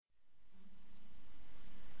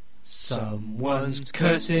Someone's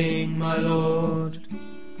cursing my lord.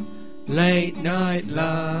 Late night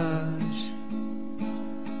large.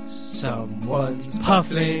 Someone's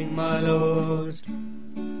puffling my lord.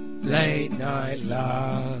 Late night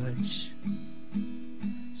large.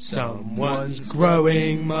 Someone's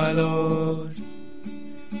growing my lord.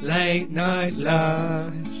 Late night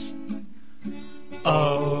large.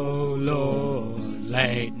 Oh Lord,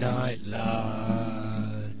 late night large.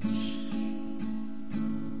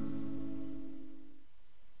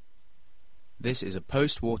 This is a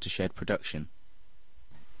post-Watershed production.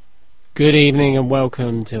 Good evening and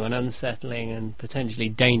welcome to an unsettling and potentially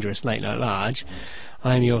dangerous Late Night Large.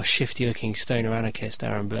 I'm your shifty-looking stoner anarchist,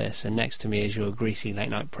 Aaron Bliss, and next to me is your greasy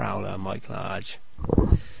late-night prowler, Mike Large.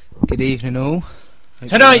 Good evening all.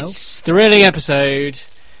 Tonight's thrilling episode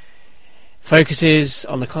focuses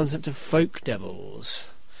on the concept of folk devils.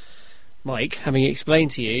 Mike, having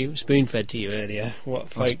explained to you, spoon-fed to you earlier, what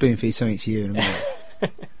folk... I'll spoon-feed something to you in a minute.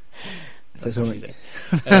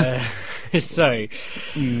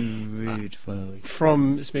 Rude folk.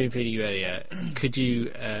 From spoon-feeding you earlier, could you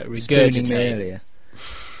regurgitate...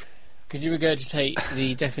 Could you regurgitate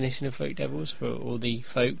the definition of folk devils for all the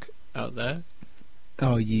folk out there?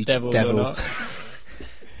 Oh, you devils devil. Or not?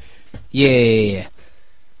 Yeah.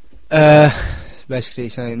 Basically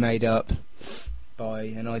something made up by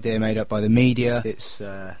an idea made up by the media. It's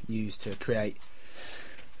used to create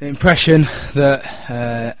the impression that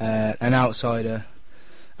an outsiders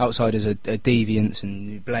are deviants and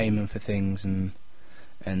you blame them for things, and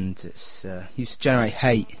it's used to generate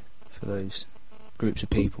hate for those groups of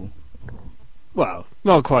people. Well,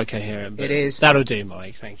 not quite coherent, but it is. That'll do,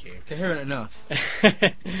 Mike. Thank you. Coherent enough.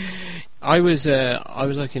 I was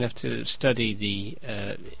lucky enough to study the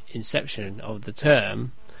inception of the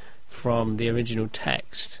term from the original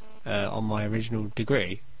text on my original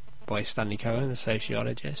degree by Stanley Cohen, the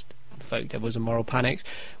sociologist, Folk Devils and Moral Panics,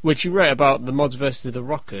 which he wrote about the Mods versus the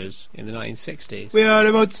Rockers in the 1960s. We are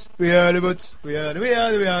the Mods, we are the Mods, we are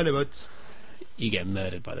the Mods. You get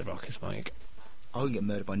murdered by the Rockers, Mike. I wouldn't get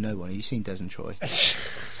murdered by no one. Have you seen Des and Troy?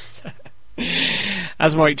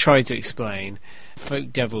 As Mike tried to explain,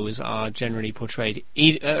 folk devils are generally portrayed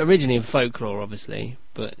originally in folklore, obviously,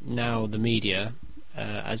 but now the media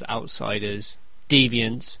as outsiders,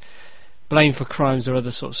 deviants, blamed for crimes or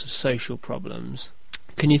other sorts of social problems.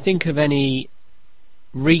 Can you think of any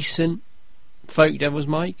recent folk devils,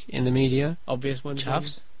 Mike, in the media? Obvious ones?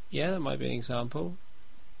 Chavs? Yeah, that might be an example.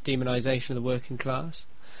 Demonisation of the working class.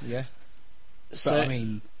 Yeah. So, but I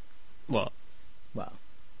mean... What? Well,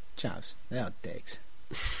 chavs, they are dicks.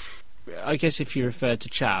 I guess if you refer to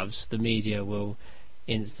chavs, the media will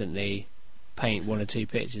instantly paint one or two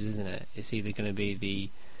pictures, isn't it? It's either going to be the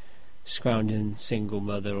scrounging single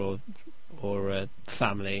mother or a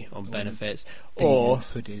family on benefits, or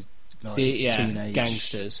hooded, like, teenage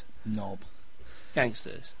gangsters. Knob.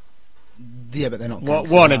 Gangsters. Yeah, but they're not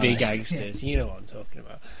gangsters. Wannabe gangsters. You know what I'm talking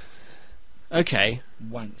about. Okay.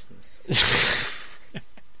 Wanksters.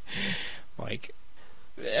 Like,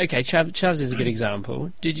 okay, Chavs is a good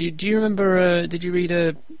example. Do you remember? Did you read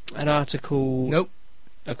an article? Nope.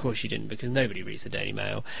 Of course you didn't, because nobody reads the Daily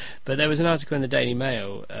Mail. But there was an article in the Daily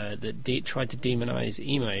Mail that tried to demonise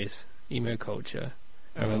emo culture.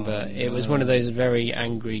 I remember it was one of those very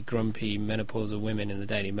angry, grumpy, menopausal women in the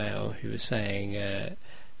Daily Mail who was saying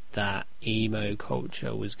that emo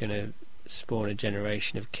culture was going to spawn a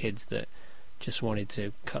generation of kids that just wanted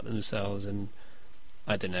to cut themselves and,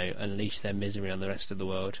 I don't know, unleash their misery on the rest of the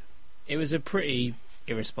world. It was a pretty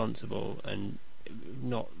irresponsible and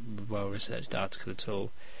not well-researched article at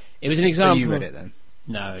all. It was an example... So you read it then?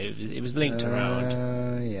 No, it was linked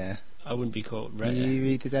around. Yeah. I wouldn't be caught... Do you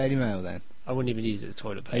read the Daily Mail then? I wouldn't even use it as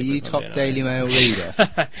toilet paper. Are you top Daily Mail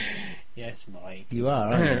reader? Yes, Mike. You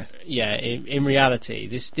are, aren't you? Yeah, in reality,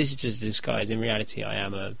 this is just a disguise. In reality, I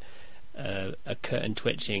am a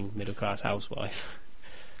curtain-twitching middle-class housewife.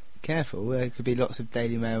 Careful, there could be lots of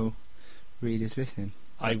Daily Mail readers listening.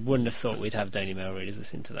 I wouldn't have thought we'd have Daily Mail readers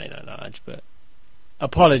listening to Late Night Large, but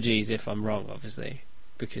apologies if I'm wrong, obviously,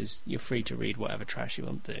 because you're free to read whatever trash you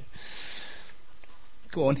want to.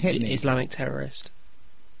 Go on, hit me. Islamic terrorist.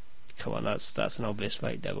 Come on, that's an obvious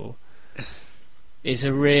folk devil. It's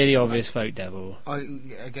a really obvious folk devil.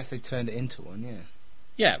 I guess they've turned it into one, yeah.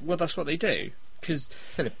 Yeah, well, that's what they do. Because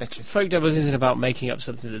folk devils isn't about making up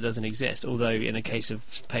something that doesn't exist. Although, in the case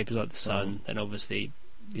of papers like The Sun, then obviously,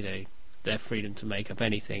 you know, their freedom to make up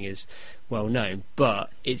anything is well known. But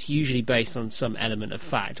it's usually based on some element of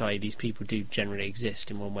fact, i.e., these people do generally exist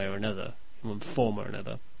in one way or another, in one form or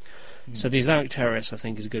another. So the Islamic terrorist, I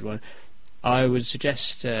think, is a good one. I would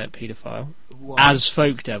suggest paedophile as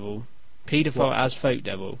folk devil. Paedophile What? as folk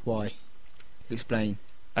devil. Why? Explain.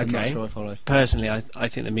 I'm not Okay. sure I follow. Personally, I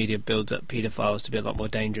think the media builds up paedophiles to be a lot more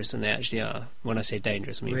dangerous than they actually are. When I say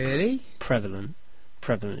dangerous, I mean Really? prevalent.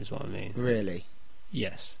 Prevalent is what I mean. Really?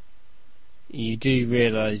 Yes. You do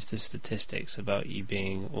realise the statistics about you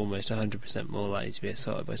being almost 100% more likely to be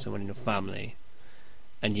assaulted by someone in your family,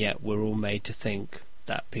 and yet we're all made to think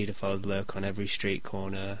that paedophiles lurk on every street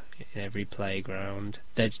corner, in every playground.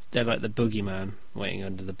 They're like the boogeyman waiting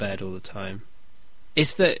under the bed all the time.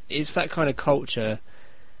 It's that kind of culture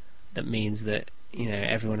that means that, you know,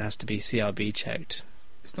 everyone has to be CRB checked,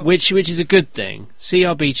 It's not. which is a good thing.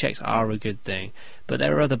 CRB checks are a good thing, but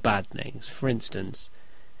there are other bad things. For instance,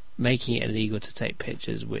 making it illegal to take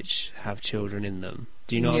pictures which have children in them.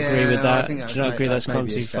 Do you not agree with that? Do you not agree that's gone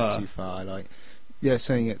maybe too a step far? Too far, like. Yeah,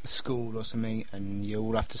 something at the school or something, and you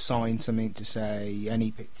all have to sign something to say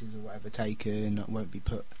any pictures or whatever taken that won't be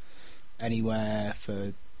put anywhere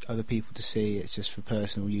for other people to see. It's just for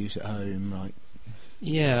personal use at home, like.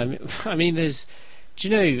 Yeah, I mean, there's. Do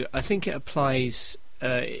you know? I think it applies.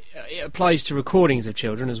 It applies to recordings of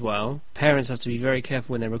children as well. Parents have to be very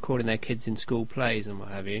careful when they're recording their kids in school plays and what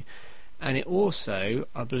have you. And it also,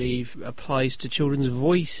 I believe, applies to children's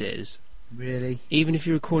voices. Really? Even if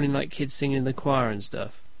you're recording like kids singing in the choir and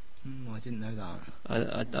stuff. I didn't know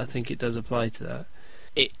that. I think it does apply to that.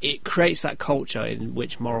 It creates that culture in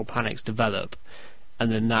which moral panics develop,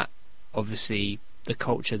 and then that, obviously, the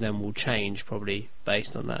culture then will change probably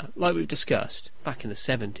based on that. Like we've discussed, back in the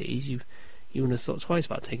 70s, you wouldn't have thought twice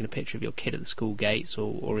about taking a picture of your kid at the school gates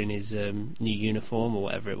or in his new uniform or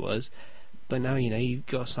whatever it was. But now, you know, you've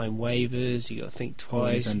got to sign waivers, you've got to think Or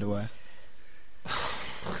in his twice. underwear.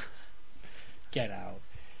 Get out.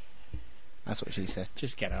 That's what she said.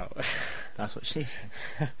 Just get out. That's what she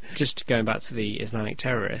said. Just going back to the Islamic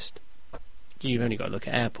terrorist, you've only got to look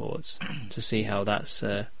at airports to see how that's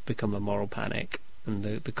become a moral panic, and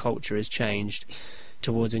the culture has changed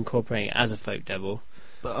towards incorporating it as a folk devil.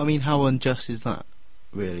 But I mean, how unjust is that,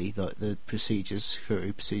 really? Like the procedures,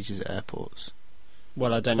 security procedures at airports.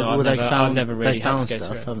 Well, I don't know. Well, I've never really they've had to found go stuff,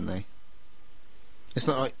 through it. haven't they? It's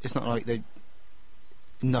not like they.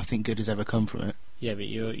 Nothing good has ever come from it. Yeah, but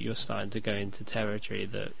you're starting to go into territory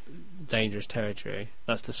dangerous territory.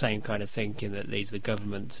 That's the same kind of thinking that leads the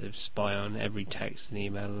government to spy on every text and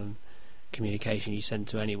email and communication you send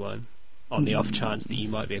to anyone, on the off chance that you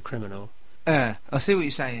might be a criminal. I see what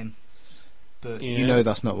you're saying, but Yeah. you know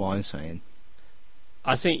that's not what I'm saying.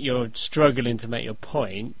 I think you're struggling to make your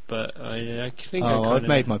point, but I think I've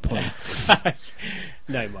made my point.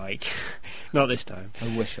 No, Mike, not this time.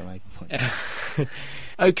 I wish I made my point.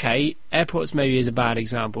 Okay, airports maybe is a bad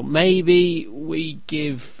example. Maybe we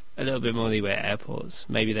give a little bit more leeway at airports.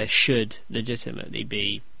 Maybe there should legitimately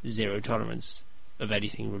be zero tolerance of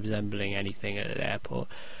anything resembling anything at an airport.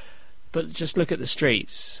 But just look at the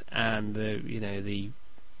streets and the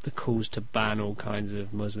calls to ban all kinds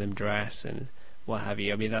of Muslim dress and what have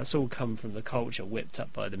you. I mean, that's all come from the culture whipped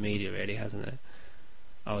up by the media, really, hasn't it?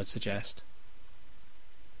 I would suggest.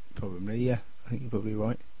 Probably, yeah. I think you're probably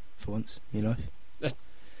right. For once, in your life.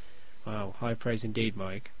 Wow, high praise indeed,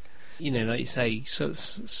 Mike. You know, like you say,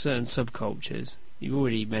 certain subcultures. You've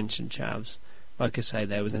already mentioned chavs. Like I say,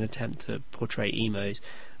 there was an attempt to portray emos.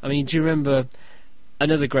 I mean, do you remember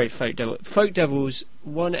another great folk devil? Folk devils,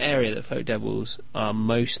 one area that folk devils are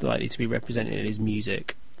most likely to be represented in is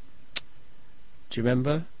music. Do you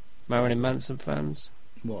remember Marilyn Manson fans?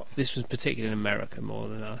 What? This was particularly in America more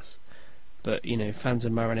than us. But, you know, fans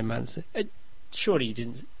of Marilyn Manson. Surely you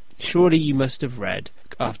didn't. Surely you must have read,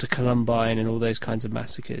 after Columbine and all those kinds of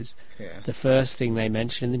massacres, Yeah. the first thing they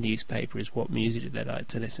mention in the newspaper is what music did they like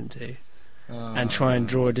to listen to, and try and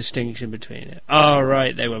draw a distinction between it. Oh,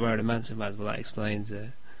 right, they were Marilyn Manson fans. Well, that explains it.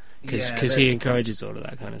 Because he encourages all of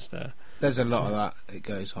that kind of stuff. There's a lot of that that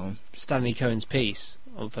goes on. Stanley Cohen's piece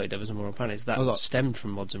on Folk Devils and Moral Panics, that stemmed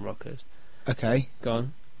from Mods and Rockers. Okay. Go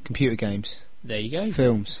on. Computer games. There you go.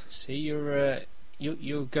 Films. See, you're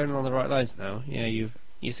going along the right lines now. Yeah, you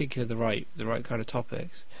think of the right kind of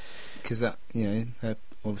topics. Because that, you know, they're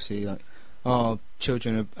obviously like,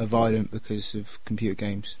 children are violent because of computer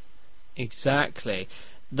games. Exactly.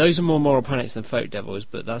 Those are more moral panics than folk devils,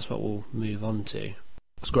 but that's what we'll move on to.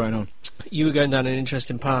 What's going on? You were going down an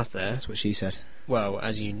interesting path there. That's what she said. Well,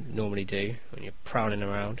 as you normally do when you're prowling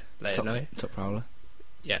around late at night. Top prowler.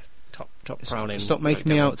 Yeah, top prowling. Stop making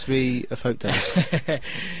me out to be a folk devil.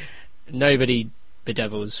 Nobody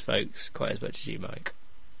bedevils folks quite as much as you, Mike.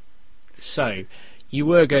 So, you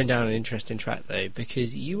were going down an interesting track though,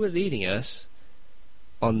 because you were leading us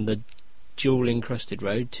on the jewel-encrusted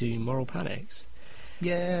road to moral panics.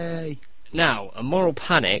 Yay! Now, a moral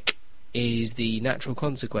panic is the natural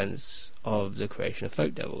consequence of the creation of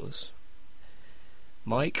folk devils.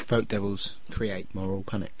 Mike? Folk devils create moral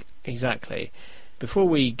panic. Exactly. Before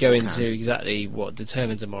we go into exactly what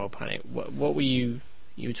determines a moral panic, what were you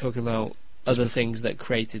were talking about other things that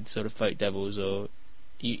created sort of folk devils, or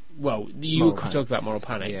you were talking about moral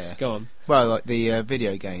panics. Yeah. Go on. Well, like the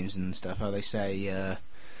video games and stuff, how they say,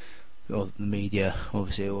 or the media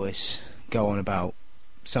obviously always go on about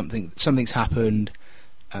something's happened,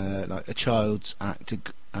 like a child's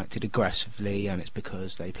acted aggressively, and it's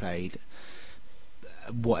because they played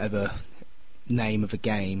whatever name of a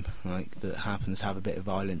game like that happens to have a bit of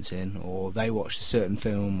violence in, or they watched a certain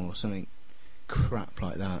film or something crap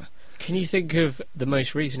like that. Can you think of the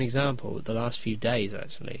most recent example, the last few days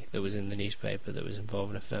actually, that was in the newspaper that was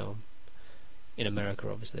involving a film? In America,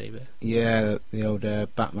 obviously, but... Yeah, the old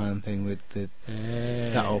Batman thing with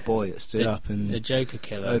that old boy that stood up and... The Joker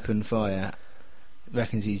killer. Opened fire.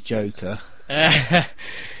 Reckons he's Joker.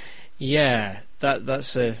 Yeah,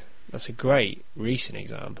 that's a great recent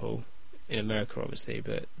example. In America, obviously,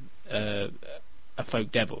 but a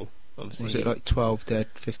folk devil, obviously. Was it like 12 dead,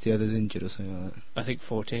 50 others injured or something like that? I think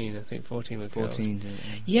 14 were 14, killed.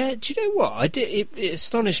 Yeah, do you know what? It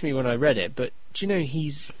astonished me when I read it, but do you know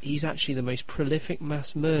he's actually the most prolific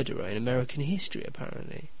mass murderer in American history,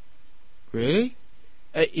 apparently. Really?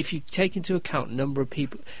 If you take into account number of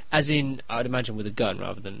people, as in, I'd imagine with a gun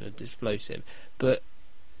rather than an explosive, but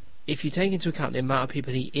if you take into account the amount of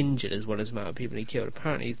people he injured as well as the amount of people he killed,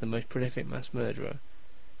 apparently he's the most prolific mass murderer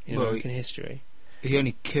in American history. He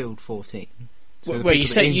only killed 14. So well, you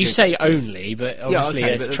say only, but obviously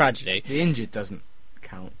it's tragedy. The injured doesn't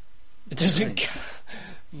count. It doesn't count.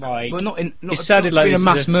 Mike. Well, it sounded like being a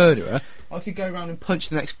mass murderer. I could go around and punch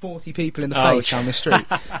the next 40 people in the face down the street.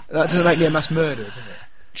 That doesn't make me a mass murderer, does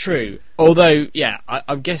it? True. Although, yeah,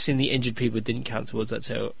 I'm guessing the injured people didn't count towards that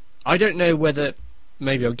too. I don't know whether...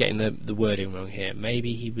 Maybe I'm getting the wording wrong here.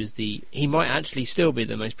 Maybe he might actually still be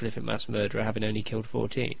the most prolific mass murderer, having only killed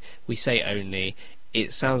 14. We say only.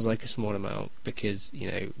 It sounds like a small amount because,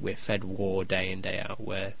 we're fed war day in, day out,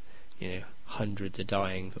 where, hundreds are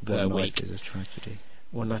dying per week. One life is a tragedy.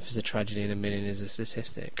 One life is a tragedy and a million is a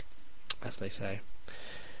statistic, as they say.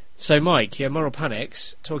 So, Mike, moral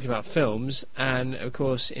panics, talking about films, and, of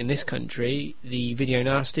course, in this country, the Video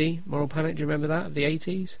Nasty moral panic, do you remember that, of the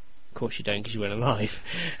 80s? Of course you don't, because you weren't alive.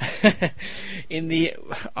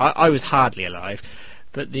 I was hardly alive,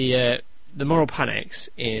 but the moral panics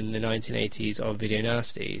in the 1980s of Video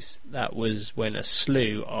Nasties, that was when a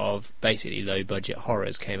slew of basically low-budget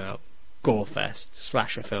horrors came out. Gorefest,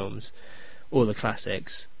 slasher films, all the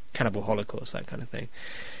classics, Cannibal Holocaust, that kind of thing.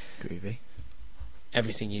 Groovy.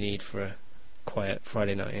 Everything you need for a quiet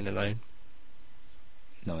Friday night in alone.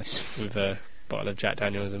 Nice. With a bottle of Jack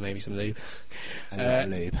Daniels and maybe some lube.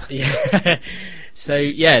 Lube. Yeah. So,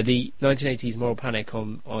 yeah, the 1980s moral panic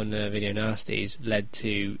on Video Nasties led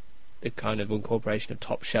to the kind of incorporation of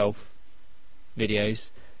top shelf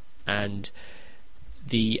videos and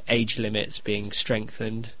the age limits being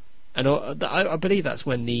strengthened. And I believe that's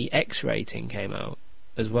when the X rating came out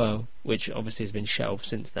as well, which obviously has been shelved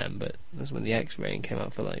since then, but that's when the X rating came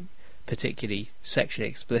out for like particularly sexually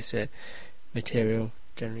explicit material,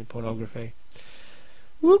 generally pornography.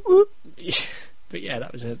 Whoop whoop. But yeah,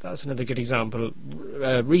 that's another good example,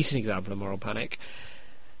 recent example of moral panic.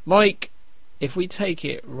 Mike, if we take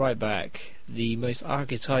it right back, the most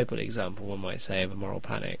archetypal example, one might say, of a moral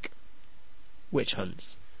panic, witch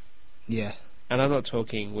hunts. Yeah. And I'm not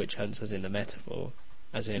talking witch hunts as in the metaphor,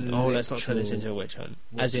 as in, let's not turn this into a witch hunt,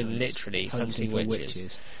 as in literally hunting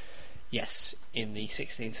witches. Yes, in the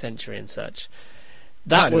 16th century and such.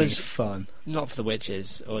 That was fun. Not for the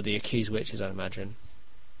witches, or the accused witches, I'd imagine.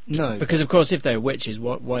 No. Because, of course, if they're witches,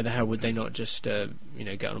 why the hell would they not just, get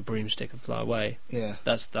on a broomstick and fly away? Yeah.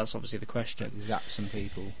 That's obviously the question. Like zap some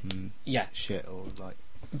people and shit, or like...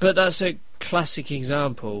 But that's a classic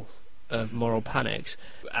example of moral panics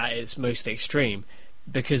at its most extreme.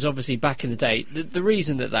 Because, obviously, back in the day, the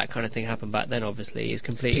reason that kind of thing happened back then, obviously, is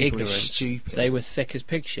complete ignorance. Stupid. They were thick as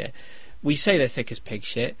pig shit. We say they're thick as pig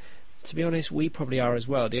shit. To be honest, we probably are as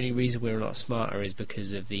well. The only reason we're not smarter is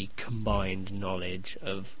because of the combined knowledge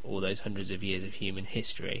of all those hundreds of years of human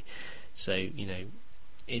history. So,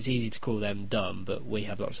 it's easy to call them dumb, but we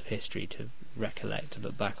have lots of history to recollect, to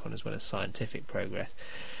look back on, as well as scientific progress.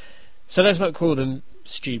 So let's not call them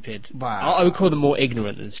stupid. Wow. I would call them more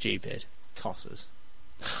ignorant than stupid. Tossers.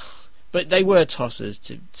 But they were tossers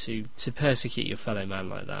to persecute your fellow man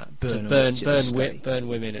like that. Burn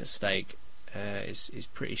women at stake. Is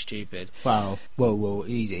pretty stupid. Well,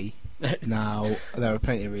 easy. Now, there are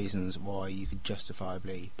plenty of reasons why you could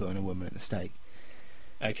justifiably burn a woman at the stake.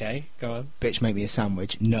 Okay, go on. Bitch, make me a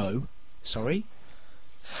sandwich. No. Sorry?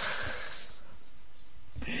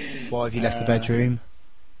 Why have you left the bedroom?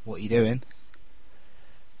 What are you doing?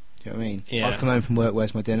 Do you know what I mean? Yeah. I've come home from work,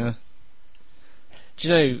 where's my dinner? Do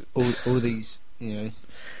you know... All these,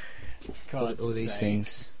 all these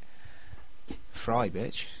things. Fry,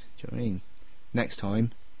 bitch. Do you know what I mean? Next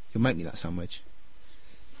time, you'll make me that sandwich.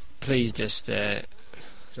 Please just So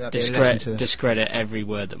that'd be a lesson to discredit every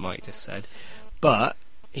word that Mike just said. But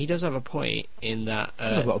he does have a point in that...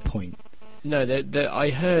 I've got a point. No, I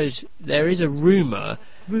heard there is a rumour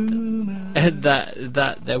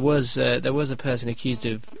that there was a person accused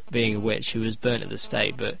of being a witch who was burnt at the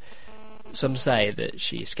stake, but some say that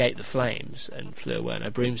she escaped the flames and flew away on a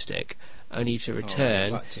broomstick, only to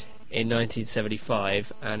return in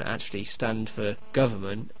 1975 and actually stand for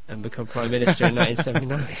government and become Prime Minister in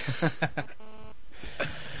 1979.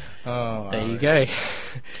 There you go.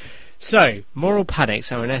 So, moral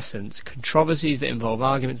panics are in essence controversies that involve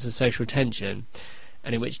arguments and social tension,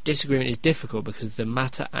 and in which disagreement is difficult because the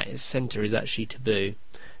matter at its centre is actually taboo.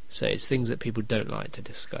 So it's things that people don't like to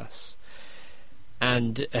discuss.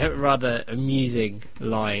 And a rather amusing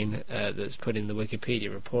line that's put in the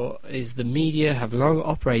Wikipedia report is the media have long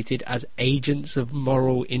operated as agents of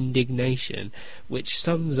moral indignation, which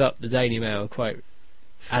sums up the Daily Mail quite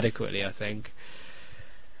adequately, I think.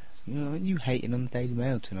 You hating on the Daily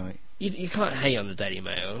Mail tonight? You can't hate on the Daily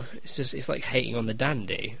Mail. It's like hating on the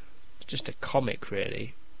Dandy. It's just a comic,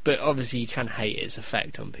 really. But obviously you can hate its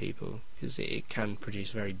effect on people, because it can produce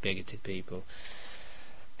very bigoted people.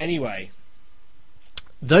 Anyway,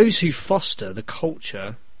 those who foster the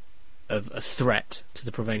culture of a threat to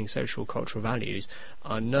the prevailing social cultural values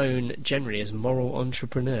are known generally as moral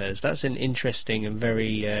entrepreneurs. That's an interesting and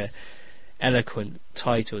very eloquent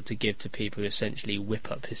title to give to people who essentially whip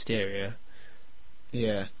up hysteria.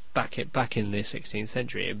 Yeah. Back in the 16th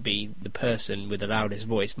century, it'd be the person with the loudest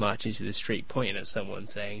voice marching through the street pointing at someone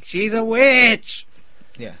saying, "She's a witch!"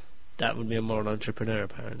 Yeah. That would be a moral entrepreneur,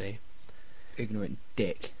 apparently. Ignorant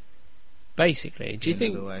dick. Basically. Do you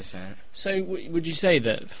think... Another way of saying it. So, would you say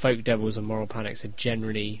that folk devils and moral panics are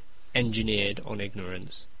generally engineered on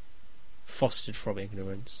ignorance? Fostered from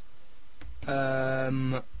ignorance?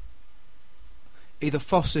 Either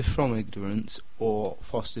fostered from ignorance or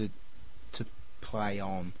fostered to play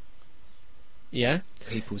on. Yeah?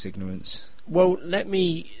 People's ignorance. Well, let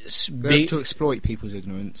me... To exploit people's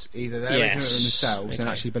ignorance. Either they're ignorant themselves and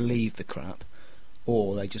actually believe the crap,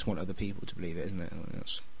 or they just want other people to believe it, isn't it?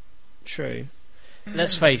 That's true.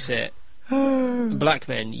 Let's face it, black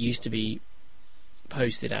men used to be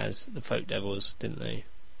posted as the folk devils, didn't they?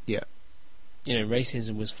 Yeah.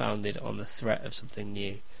 Racism was founded on the threat of something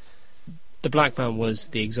new. The black man was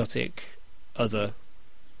the exotic other,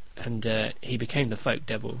 and he became the folk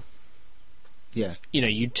devil. Yeah.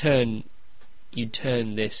 You'd turn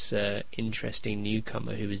this interesting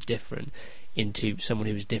newcomer who was different into someone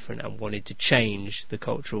who was different and wanted to change the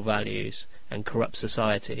cultural values and corrupt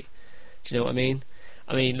society. Do you know what I mean?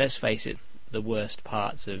 I mean, let's face it, the worst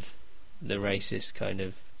parts of the racist kind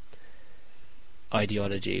of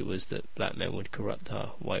ideology was that black men would corrupt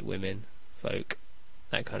our white women, folk,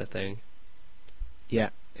 that kind of thing.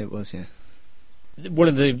 Yeah, it was, yeah. One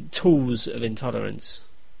of the tools of intolerance...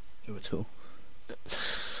 You're a tool.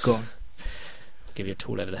 Go on. I'll give you a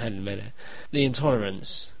tool over the head in a minute. The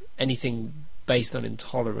intolerance, anything based on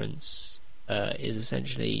intolerance, is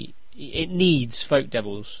essentially... It needs folk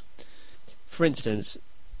devils. For instance,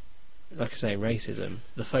 like I say, racism,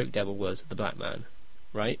 the folk devil was the black man,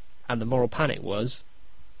 right? And the moral panic was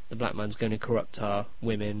the black man's going to corrupt our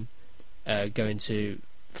women, going to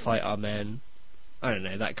fight our men, I don't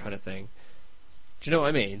know, that kind of thing. Do you know what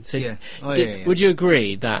I mean? So, yeah. Would you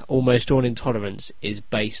agree that almost all intolerance is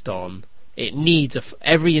based on... It needs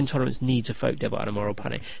every intolerance needs a folk devil and a moral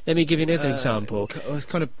panic. Let me give you another example. It's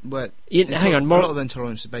kind of... hang on. A lot of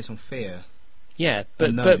intolerance is based on fear. Yeah,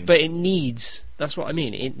 but it needs... That's what I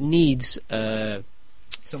mean. It needs...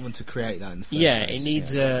 someone to create that in the first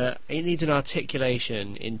place. It needs an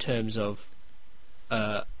articulation in terms of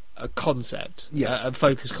a concept, a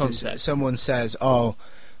focused concept. So someone says, "Oh,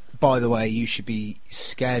 by the way, you should be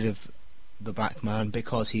scared of the black man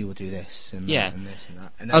because he will do this and that and this and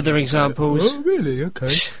that." And other examples? Oh, really?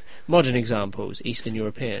 Okay. Modern examples: Eastern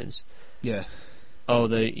Europeans. Yeah.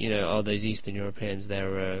 Those Eastern Europeans.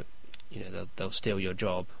 They're, they'll steal your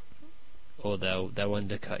job, or they'll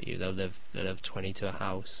undercut you. They'll live 20 to a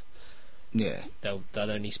house. Yeah. They'll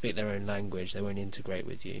only speak their own language. They won't integrate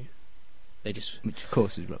with you. Which of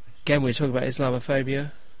course is rubbish. Again, we're talking about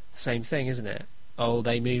Islamophobia. Same thing, isn't it? Oh,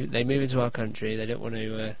 they move into our country. They don't want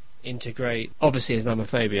to integrate. Obviously,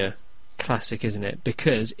 Islamophobia classic, isn't it?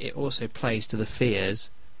 Because it also plays to the fears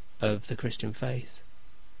of the Christian faith,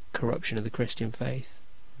 corruption of the Christian faith.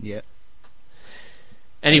 Yeah.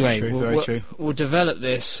 Anyway, Very true. We'll develop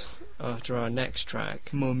this after our next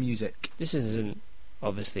track. More music. This isn't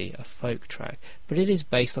obviously a folk track, but it is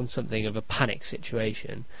based on something of a panic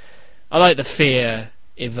situation. I like the fear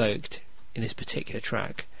evoked in this particular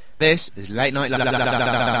track. This is Late Night.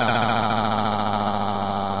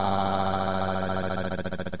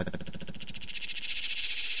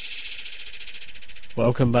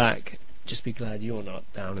 Welcome back. Just be glad you're not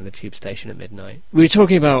down in the tube station at midnight. We were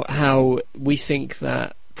talking about how we think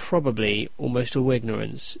that probably almost all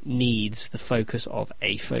ignorance needs the focus of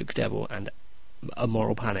a folk devil and a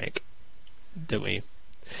moral panic, don't we?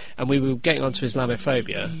 And we were getting on to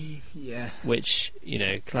Islamophobia, Yeah. which,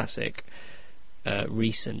 classic,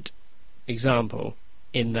 recent example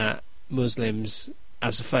in that Muslims,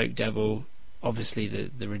 as a folk devil, obviously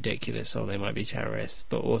the ridiculous, or they might be terrorists,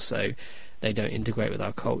 but also they don't integrate with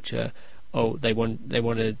our culture. Oh, they want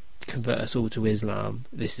to convert us all to Islam.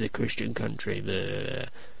 This is a Christian country, blah, blah, blah,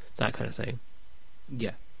 that kind of thing.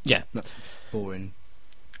 Yeah. Yeah. No, boring.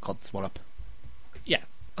 Codswallop. Yeah.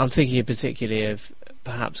 I'm thinking particularly of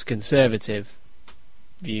perhaps conservative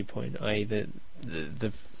viewpoint, i.e. the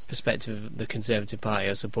perspective of the Conservative Party,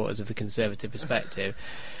 or supporters of the Conservative perspective,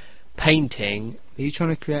 painting... Are you trying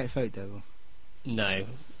to create a folk devil? No.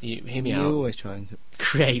 Hear me You're out. always trying to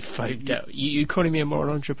Create folk devil. You calling me a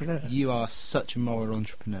moral entrepreneur? You are such a moral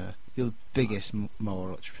entrepreneur. You're the biggest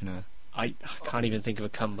moral entrepreneur. I can't even think of a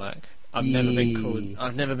comeback. I've never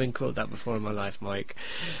been called that before in my life, Mike.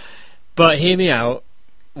 But hear me out.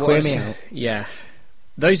 Hear me out. Yeah.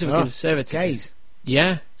 Those of a conservative... Gays.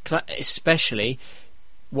 Yeah. Especially,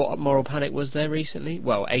 what moral panic was there recently?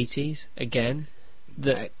 Well, 80s, again.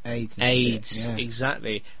 AIDS. AIDS, yeah.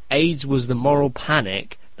 Exactly. AIDS was the moral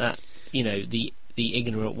panic that, the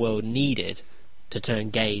ignorant world needed to turn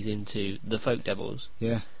gays into the folk devils.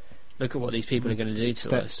 Yeah. Look at what these people are going to do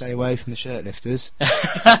to us. Stay away from the shirt lifters.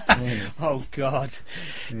 Yeah. Oh, God.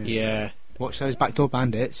 Yeah. Watch those backdoor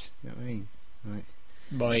bandits. You know what I mean? Right.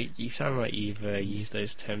 Mike, you sound like you've used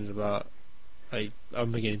those terms a lot.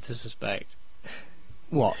 I'm beginning to suspect.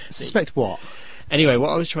 What? Suspect what? Anyway, what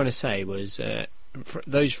I was trying to say was...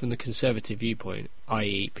 those from the conservative viewpoint,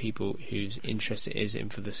 i.e. people whose interest it is in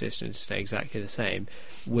for the system to stay exactly the same,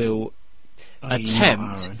 will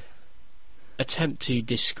attempt to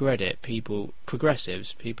discredit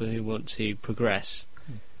progressives, people who want to progress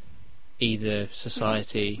either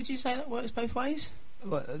society... Would you say that works both ways?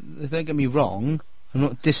 Well, don't get me wrong, I'm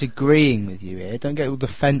not disagreeing with you here, don't get all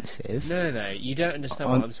defensive. No, you don't understand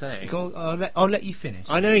what I'm saying. I'll let you finish.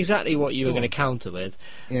 I know exactly what you were going to counter with.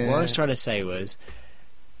 Yeah. What I was trying to say was,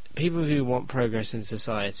 people who want progress in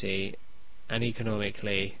society, and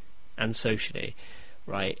economically, and socially,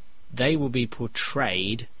 right, they will be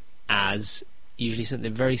portrayed as usually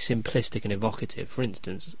something very simplistic and evocative. For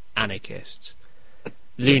instance, anarchists,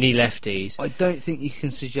 loony lefties. I don't think you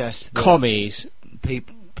can suggest that commies.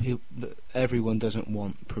 People, that everyone doesn't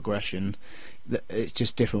want progression. It's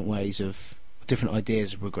just different ideas of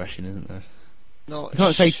progression, isn't there? No, you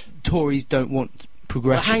can't say Tories don't want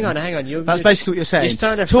progression. Well, hang on. That's basically what you're saying.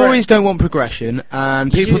 Tories don't want progression,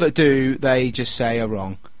 and people that do, they just say are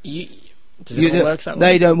wrong. Does it not work that way?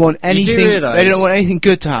 They don't want anything. They don't want anything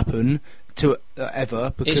good to happen to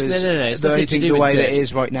ever, because it's they think the way that it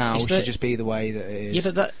is right now should just be the way that it is.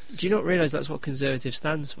 Yeah, but do you not realise that's what Conservative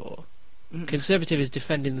stands for? Conservative is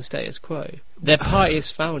defending the status quo. Their party is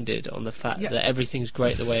founded on the fact that everything's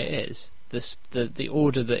great the way it is. The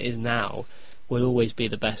order that is now will always be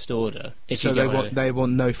the best order. They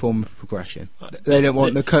want no form of progression. They don't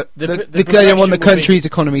want the they don't want the country's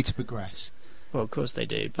economy to progress. Well, of course they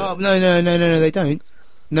do. But oh no, they don't.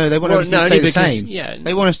 No, they want everything to stay the same. Yeah,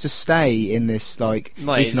 they want us to stay in this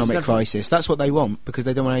economic crisis. That's what they want, because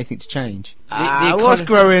they don't want anything to change. What's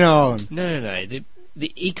growing on? No.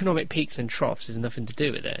 The economic peaks and troughs has nothing to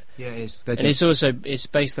do with it. Yeah, it is. And it's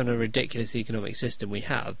based on a ridiculous economic system we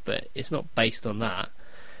have, but it's not based on that.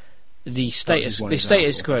 The status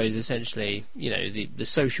quo is essentially, the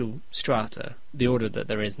social strata, the order that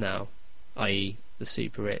there is now, i.e. the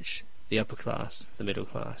super rich, the upper class, the middle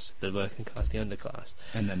class, the working class, the underclass.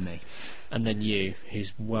 And then me. And then you,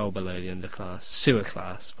 who's well below the underclass. Sewer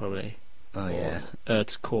class, probably. Oh, yeah.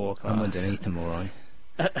 Earth's core class. I'm underneath them, alright.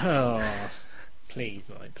 Oh, please,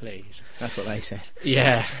 Mike, please. That's what they said.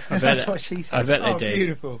 Yeah. That's what she said. I bet they did.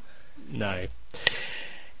 Beautiful. No.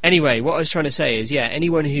 Anyway, what I was trying to say is,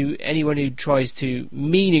 anyone who tries to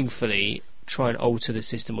meaningfully try and alter the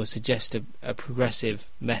system or suggest a progressive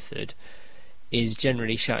method is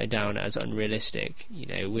generally shouted down as unrealistic. You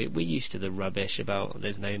know, we're used to the rubbish about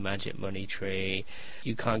there's no magic money tree,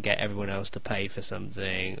 you can't get everyone else to pay for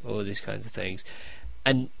something, all these kinds of things.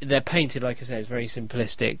 And they're painted, like I said, as very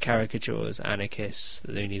simplistic caricatures, anarchists,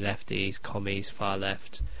 loony lefties, commies, far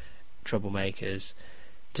left, troublemakers,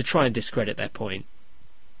 to try and discredit their point.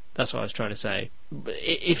 That's what I was trying to say. But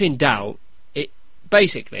if in doubt,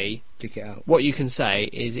 basically, kick it out. What you can say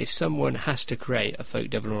is if someone has to create a folk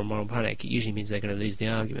devil or a moral panic, it usually means they're going to lose the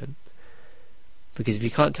argument. Because if you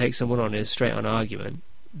can't take someone on in a straight-on argument,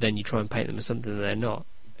 then you try and paint them as something that they're not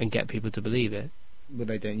and get people to believe it. Well,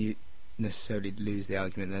 they don't necessarily lose the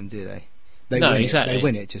argument then, do they? They no, win exactly. They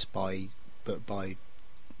win it just by a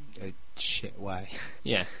shit way.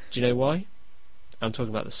 Yeah. Do you know why? I'm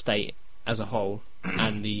talking about the state as a whole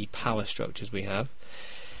and the power structures we have.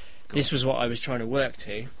 This was what I was trying to work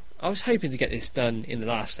to. I was hoping to get this done in the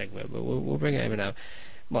last segment, but we'll bring it over now.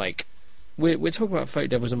 Mike, we're talking about folk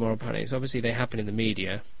devils and moral panics. Obviously, they happen in the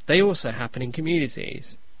media. They also happen in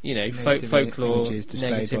communities. You know, folklore,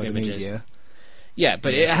 negative images. Media. Yeah,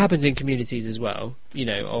 but it happens in communities as well. You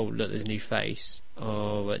know, oh, look, there's a new face.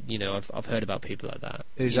 Oh, you know, I've heard about people like that.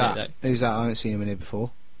 Who's that? Who's that? I haven't seen him in here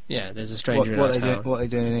before. Yeah, there's a stranger in our town. What are they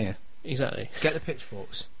doing in here? Exactly. Get the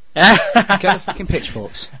pitchforks. Get the fucking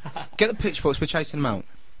pitchforks. Get the pitchforks, we're chasing them out.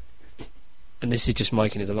 And this is just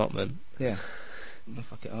Mike in his allotment. Yeah. Oh,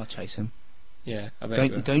 fuck it, I'll chase him. Yeah, I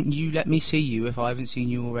bet don't you let me see you if I haven't seen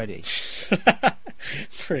you already.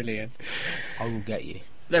 Brilliant. I will get you.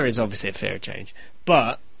 There is obviously a fear of change.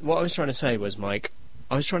 But what I was trying to say was, Mike,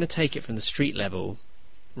 I was trying to take it from the street level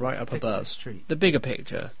right up above. The street. The bigger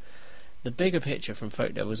picture. The bigger picture from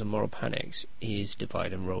folk devils and moral panics is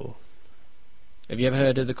divide and rule. Have you ever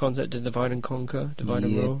heard of the concept of divide and conquer? Divide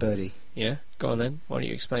and rule? Yeah, buddy. Yeah? Go on then. Why don't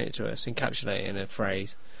you explain it to us? Encapsulate it in a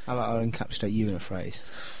phrase. How about I'll encapsulate you in a phrase?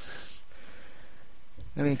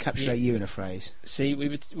 Let me encapsulate you in a phrase. See, we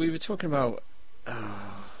were talking about...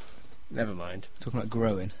 never mind. Talking about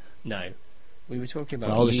growing? No. We were talking about,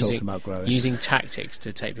 talking about growing. Using tactics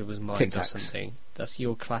to take people's minds Tic-tacs. or something. That's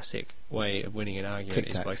your classic way of winning an argument,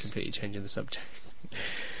 is by completely changing the subject.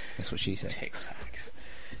 That's what she said. Tic-tacs.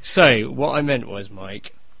 So, what I meant was,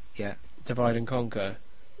 Mike, yeah, divide and conquer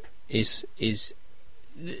is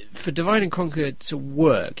for divide and conquer to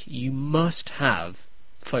work, you must have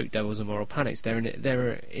folk devils and moral panics. They're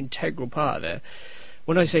an integral part of it.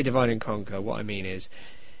 When I say divide and conquer, what I mean is,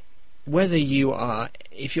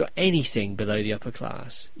 if you're anything below the upper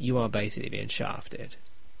class, you are basically being shafted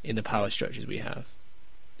in the power structures we have.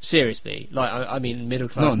 Seriously, like I mean, middle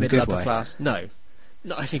class, middle upper class. No,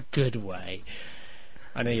 not in a good way.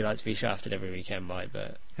 I know you like to be shafted every weekend, Mike,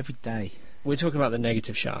 but every day. We're talking about the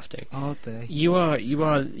negative shafting. All day. You are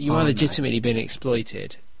legitimately being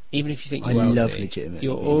exploited, even if you think you're wealthy. I love legitimately.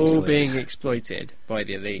 You're all being exploited by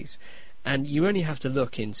the elites, and you only have to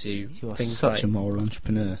look into you are things such like, a moral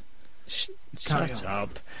entrepreneur. Shut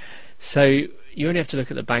up. So you only have to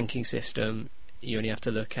look at the banking system. You only have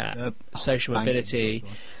to look at social mobility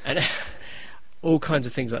and all kinds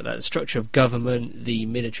of things like that. The structure of government, the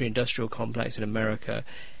military-industrial complex in America.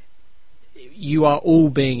 You are all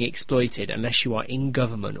being exploited unless you are in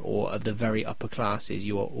government or of the very upper classes.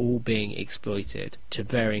 You are all being exploited to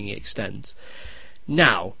varying extents.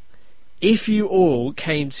 Now, if you all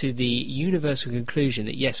came to the universal conclusion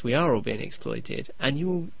that yes, we are all being exploited, and you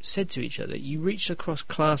all said to each other, you reached across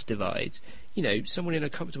class divides, you know, someone in a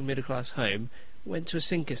comfortable middle class home went to a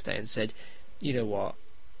sink estate and said, you know what,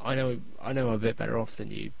 I know I'm a bit better off than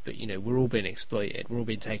you, but you know, we're all being exploited, we're all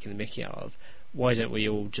being taken the mickey out of. Why don't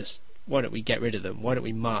we get rid of them? Why don't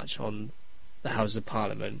we march on the Houses of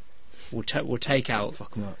Parliament? We'll take out,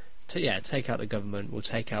 fuck them up. Take out the government. We'll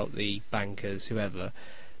take out the bankers, whoever.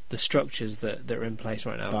 The structures that are in place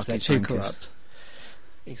right now, because they're too corrupt.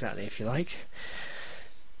 Exactly, if you like.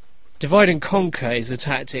 Divide and conquer is the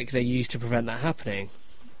tactic they use to prevent that happening.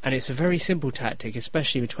 And it's a very simple tactic,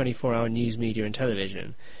 especially with 24-hour news media and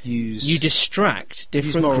television. You distract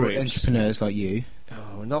different groups. Entrepreneurs like you.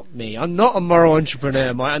 Oh, not me. I'm not a moral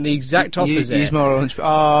entrepreneur, Mike. I'm the exact opposite. Use moral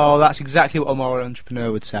entrepreneur. Oh, that's exactly what a moral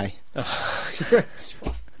entrepreneur would say.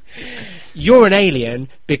 You're an alien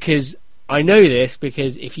because... I know this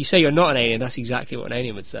because if you say you're not an alien, that's exactly what an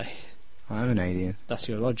alien would say. I'm an alien. That's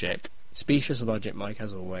your logic. Specious logic, Mike,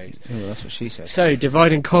 as always. Oh, well, that's what she said. So,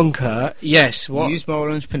 divide and conquer, yes. What? You use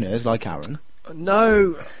moral entrepreneurs like Aaron.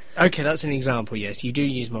 No. Okay, that's an example, yes. You do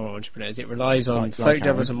use moral entrepreneurs. It relies on folk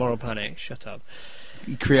devils and moral panic. Shut up.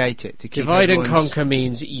 You create it to keep divide and conquer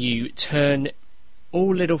means you turn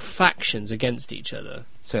all little factions against each other.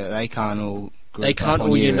 So that they can't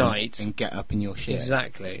all unite and get up in your shit.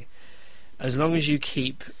 Exactly. As long as you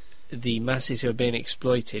keep the masses who are being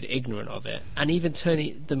exploited ignorant of it, and even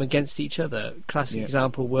turning them against each other. Classic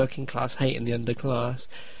example: working class hating the underclass,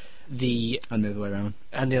 and the other way around.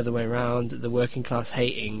 And the other way around, the working class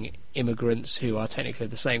hating immigrants who are technically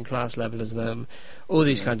the same class level as them. All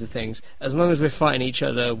these kinds of things. As long as we're fighting each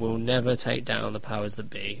other, we'll never take down the powers that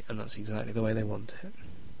be, and that's exactly the way they want it.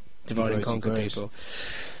 Divide and conquer people.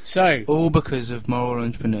 So, all because of moral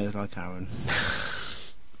entrepreneurs like Aaron.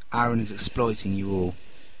 Aaron is exploiting you all.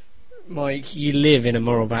 Mike, you live in a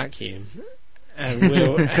moral vacuum, and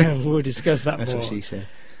we'll discuss that That's more. That's what she said.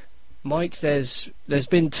 Mike, there's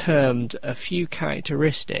been termed a few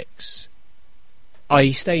characteristics,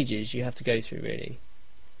 i.e. stages, you have to go through, really,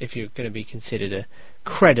 if you're going to be considered a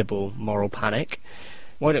credible moral panic.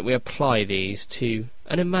 Why don't we apply these to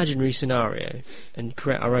an imaginary scenario and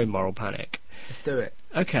create our own moral panic? Let's do it.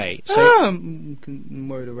 Okay, so... I'm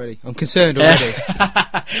worried already. I'm concerned already.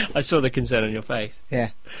 I saw the concern on your face. Yeah.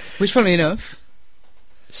 Which, funnily enough...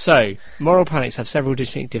 So, moral panics have several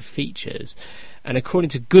distinctive features, and according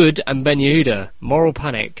to Good and Ben Yehuda, moral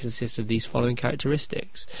panic consists of these following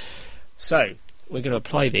characteristics. So, we're going to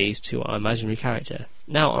apply these to our imaginary character.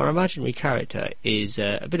 Now, our imaginary character is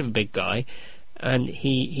a bit of a big guy, and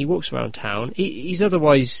he walks around town. He's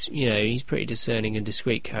otherwise, he's pretty discerning and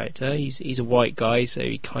discreet character. He's a white guy, so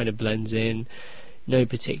he kind of blends in. No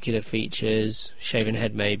particular features, shaven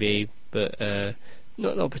head maybe, but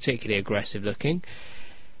not particularly aggressive looking.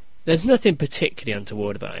 There's nothing particularly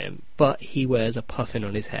untoward about him, but he wears a puffin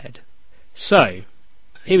on his head. So,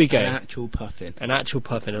 here we go. An actual puffin. An actual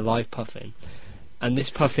puffin, a live puffin. And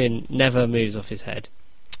this puffin never moves off his head.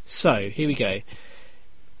 So, here we go.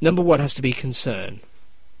 Number one has to be concern.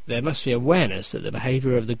 There must be awareness that the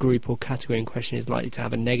behaviour of the group or category in question is likely to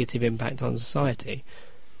have a negative impact on society.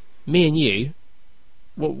 Me and you,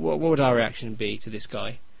 what would our reaction be to this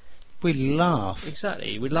guy? We'd laugh.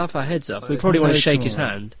 Exactly, we'd laugh our heads off. We'd probably want to shake his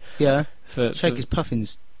hand. Yeah. Shake his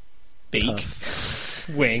puffin's beak,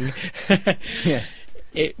 wing. Yeah.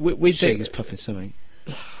 We'd shake his puffin's something.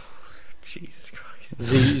 Jesus Christ.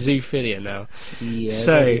 Zoophilia now. Yeah.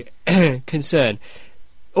 So, concern.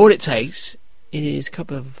 All it takes is a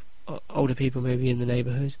couple of older people maybe in the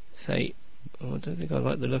neighbourhood say, I don't think I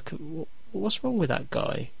like the look of... What's wrong with that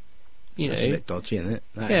guy? That's a bit dodgy, isn't it?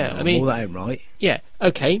 That that ain't right. Yeah,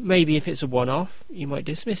 okay, maybe if it's a one-off, you might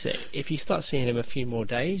dismiss it. If you start seeing him a few more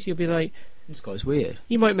days, you'll be like... This guy's weird.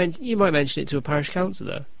 You might mention it to a parish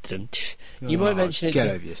councillor. You might mention it. Get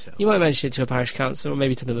over yourself. You might mention it to a parish councillor, or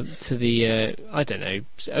maybe to the I don't know,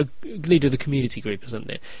 a leader of the community group or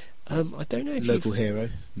something. I don't know if local hero,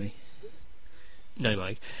 me. No,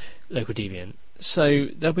 Mike, local deviant. So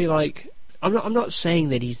they'll be like, I'm not saying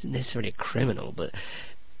that he's necessarily a criminal, but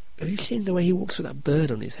have you seen the way he walks with that bird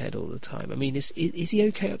on his head all the time? I mean, is he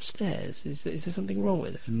okay upstairs? Is there something wrong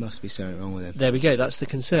with him? There must be something wrong with him. There we go. That's the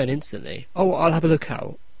concern instantly. Oh, I'll have a look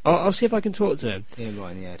out. I'll see if I can talk to him. Yeah,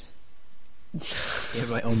 right in the head. Yeah,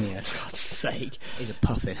 right on the head. For God's sake. He's a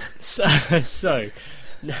puffin. So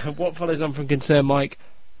now what follows on from concern, Mike?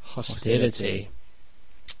 Hostility.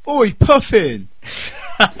 Oi, puffin!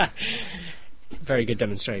 Very good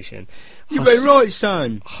demonstration. You were right,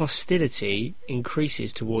 son. Hostility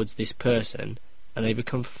increases towards this person, and they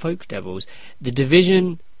become folk devils. The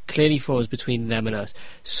division clearly falls between them and us.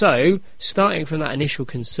 So, starting from that initial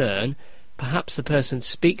concern, perhaps the person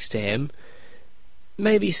speaks to him.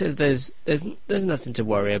 Maybe says there's nothing to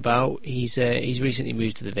worry about. He's recently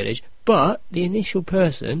moved to the village, but the initial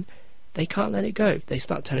person, they can't let it go. They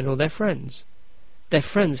start telling all their friends. Their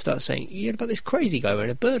friends start saying, "You heard about this crazy guy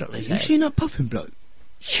wearing a bird on his head? You seen that puffin bloke?"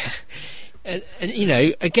 Yeah. And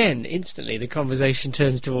again, instantly the conversation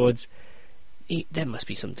turns towards, there must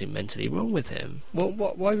be something mentally wrong with him.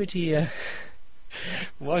 Why would he?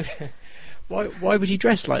 Why would he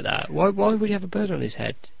dress like that? Why would he have a bird on his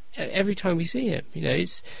head every time we see him?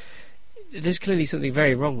 There's clearly something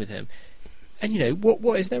very wrong with him. And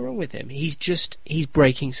what is there wrong with him? He's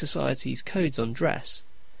breaking society's codes on dress.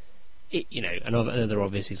 Another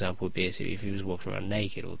obvious example would be if he was walking around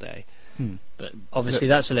naked all day. But obviously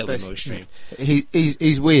that's a little bit more extreme.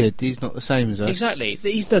 He's weird. He's not the same as us. Exactly.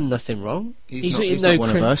 He's done nothing wrong. He's not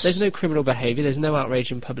one of us. There's no criminal behaviour. There's no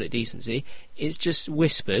outrage in public decency. It's just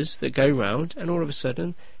whispers that go round, and all of a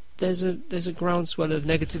sudden there's a groundswell of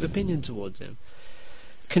negative opinion towards him.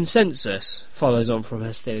 Consensus follows on from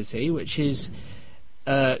hostility, which is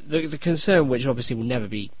the concern, which obviously will never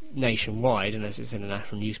be nationwide unless it's in a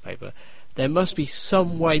national newspaper. There must be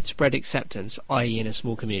some widespread acceptance, i.e. in a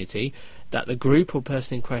small community, that the group or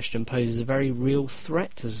person in question poses a very real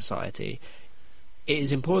threat to society. It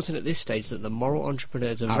is important at this stage that the moral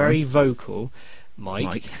entrepreneurs are very vocal,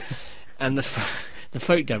 Mike. And The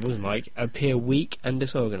folk devils, Mike, appear weak and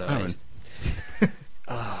disorganised.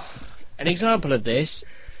 An example of this,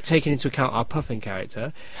 taking into account our Puffin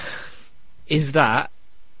character, is that,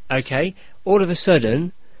 okay, all of a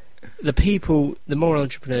sudden, the people, the moral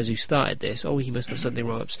entrepreneurs who started this, he must have something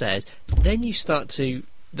wrong upstairs. Then you start to,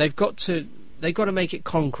 they've got to make it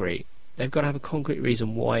concrete. They've got to have a concrete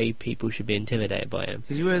reason why people should be intimidated by him.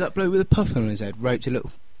 Did you hear that bloke with a puffin on his head raped a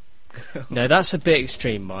little? No, that's a bit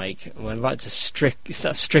extreme, Mike. I'd like to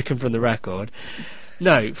that's stricken from the record.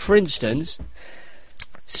 No, for instance,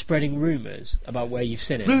 spreading rumours about where you've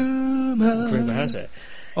seen it. Rumour has it.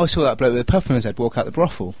 I saw that bloke with a puffin on his head walk out the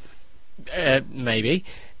brothel. Maybe.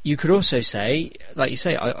 You could also say, like you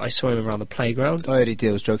say, I saw him around the playground. I heard he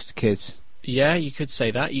deals drugs to kids. Yeah, you could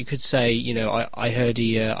say that. You could say, I heard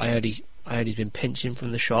he's been pinching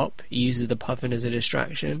from the shop. He uses the puffin as a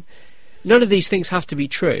distraction. None of these things have to be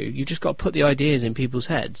true. You've just got to put the ideas in people's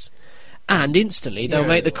heads, and instantly they'll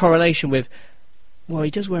make the correlation with, well,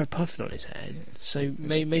 he does wear a puffin on his head, so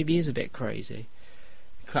maybe he's a bit crazy.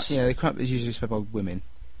 The crap is usually spread by women.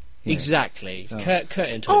 Yeah. Exactly. Oh.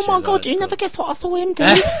 Curtain Oh my God! You never guessed what I saw him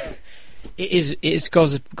do. It is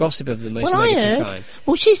gossip of the most negative kind.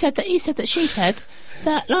 Well, he said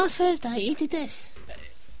that last Thursday he did this.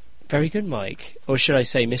 Very good, Mike. Or should I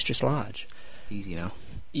say Mistress Large? Easy now.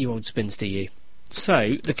 You old spinster, you.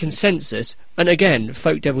 So, the consensus, and again,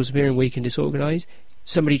 folk devils appearing weak and disorganised.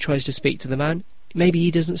 Somebody tries to speak to the man. Maybe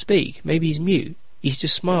he doesn't speak. Maybe he's mute. He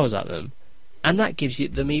just smiles at them. And that gives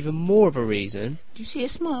them even more of a reason. Do you see a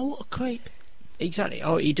smile? What a creep. Exactly.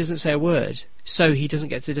 He doesn't say a word. So he doesn't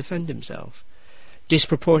get to defend himself.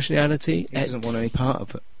 Disproportionality. He doesn't want any part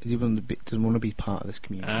of it. He doesn't want to be part of this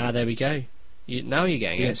community. There we go. Now you're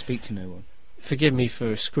getting it. He don't speak to no one. Forgive me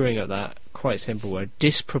for screwing up that quite simple word.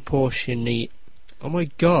 Disproportionately. Oh my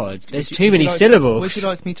God, there's too many syllables. Would you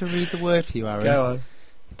like me to read the word for you, Aaron? Go on.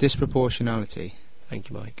 Disproportionality.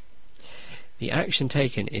 Thank you, Mike. The action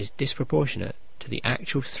taken is disproportionate to the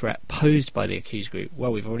actual threat posed by the accused group.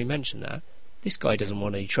 Well, we've already mentioned that. This guy doesn't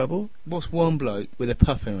want any trouble. What's one bloke with a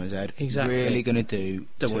puffin on his head really going to do?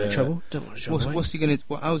 Don't want any trouble. Don't want any trouble. What's he going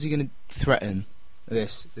to? How's he going to threaten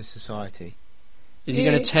this society? Is he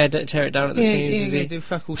going to tear it down at the seams? He's going to do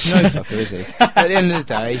fuck all to no fucker, is he? At the end of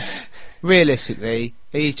the day, realistically,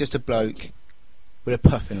 he's just a bloke with a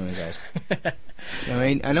puffin on his head. You know what I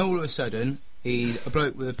mean? And all of a sudden, he's a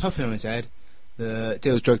bloke with a puffin on his head that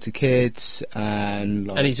deals drugs to kids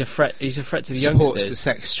and he's a threat. He's a threat to the supports youngsters. The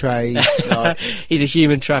sex trade. He's a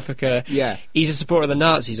human trafficker. Yeah, he's a supporter of the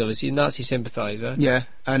Nazis. Obviously, a Nazi sympathiser. Yeah,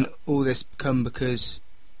 and all this come because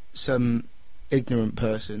some ignorant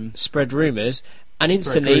person spread rumours. And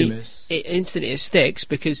instantly it sticks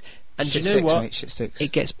because, and shit you know sticks, what? Mate, shit sticks.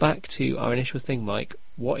 It gets back to our initial thing, Mike.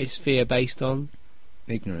 What is fear based on?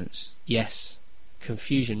 Ignorance. Yes,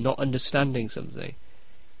 confusion, not understanding something.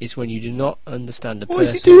 It's when you do not understand a person. Why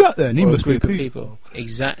does he do that then? He must be a people.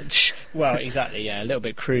 Well, exactly. Yeah, a little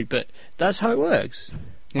bit crude, but that's how it works.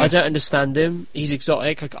 Yeah. I don't understand him. He's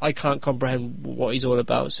exotic. I can't comprehend what he's all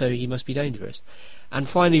about, so he must be dangerous. And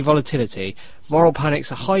finally, volatility. Moral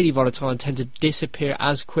panics are highly volatile and tend to disappear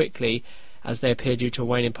as quickly as they appear due to a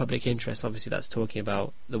wane in public interest. Obviously, that's talking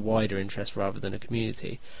about the wider interest rather than a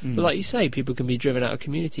community. But like you say, people can be driven out of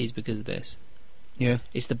communities because of this. Yeah.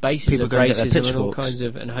 It's the basis of racism and all kinds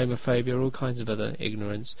of, and homophobia, all kinds of other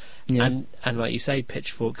ignorance. Yeah. And like you say,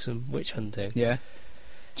 pitchforks and witch hunting. Yeah.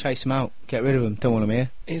 Chase them out. Get rid of them. Don't want them here.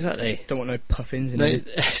 Exactly. Don't want no puffins in here.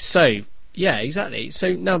 So... yeah, exactly.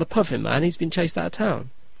 So now the Puffin Man, he's been chased out of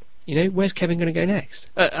town. You know, where's Kevin going to go next?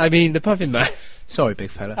 The Puffin Man. Sorry,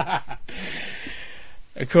 big fella.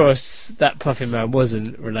 Of course, that Puffin Man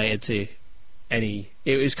wasn't related to any...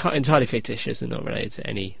 It was entirely fictitious and not related to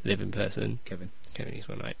any living person. Kevin, he's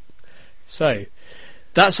one night. So,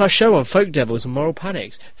 that's our show on Folk Devils and Moral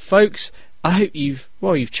Panics. Folks, I hope you've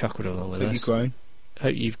chuckled along with us. Hope you've grown.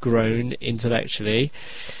 Hope you've grown intellectually.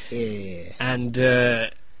 Yeah.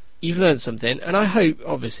 And... you've learned something, and I hope,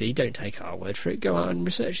 obviously, don't take our word for it, go out and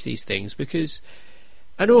research these things,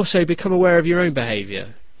 and also become aware of your own behaviour.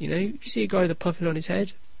 You know, if you see a guy with a puffin on his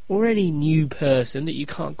head, or any new person that you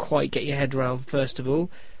can't quite get your head around, first of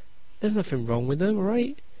all, there's nothing wrong with them,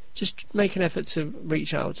 alright? Just make an effort to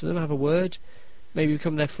reach out to them, have a word, maybe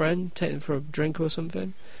become their friend, take them for a drink or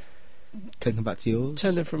something. Take them back to yours.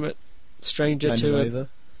 Turn them from a stranger to a...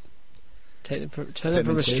 Turn them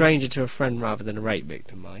from a stranger to a friend rather than a rape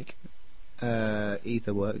victim, Mike.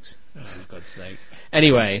 Either works. Oh, for God's sake.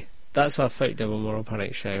 Anyway, that's our Folk Devil Moral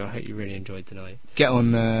Panic show. I hope you really enjoyed tonight. Get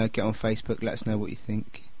on Facebook. Let us know what you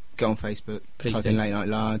think. Get on Facebook. Please type do. in Late Night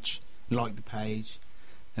Large. Like the page.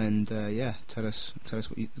 And tell us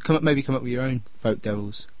what you come up with your own folk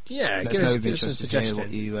devils. Yeah, Let give us know. us, We'd be give us some interested to hear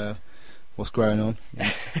suggestions. what's growing on.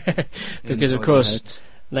 Because, of inside course, your heads.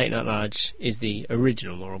 Late Night Large is the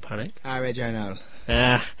original Moral Panic. Original.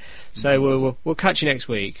 So we'll catch you next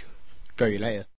week. Go you later.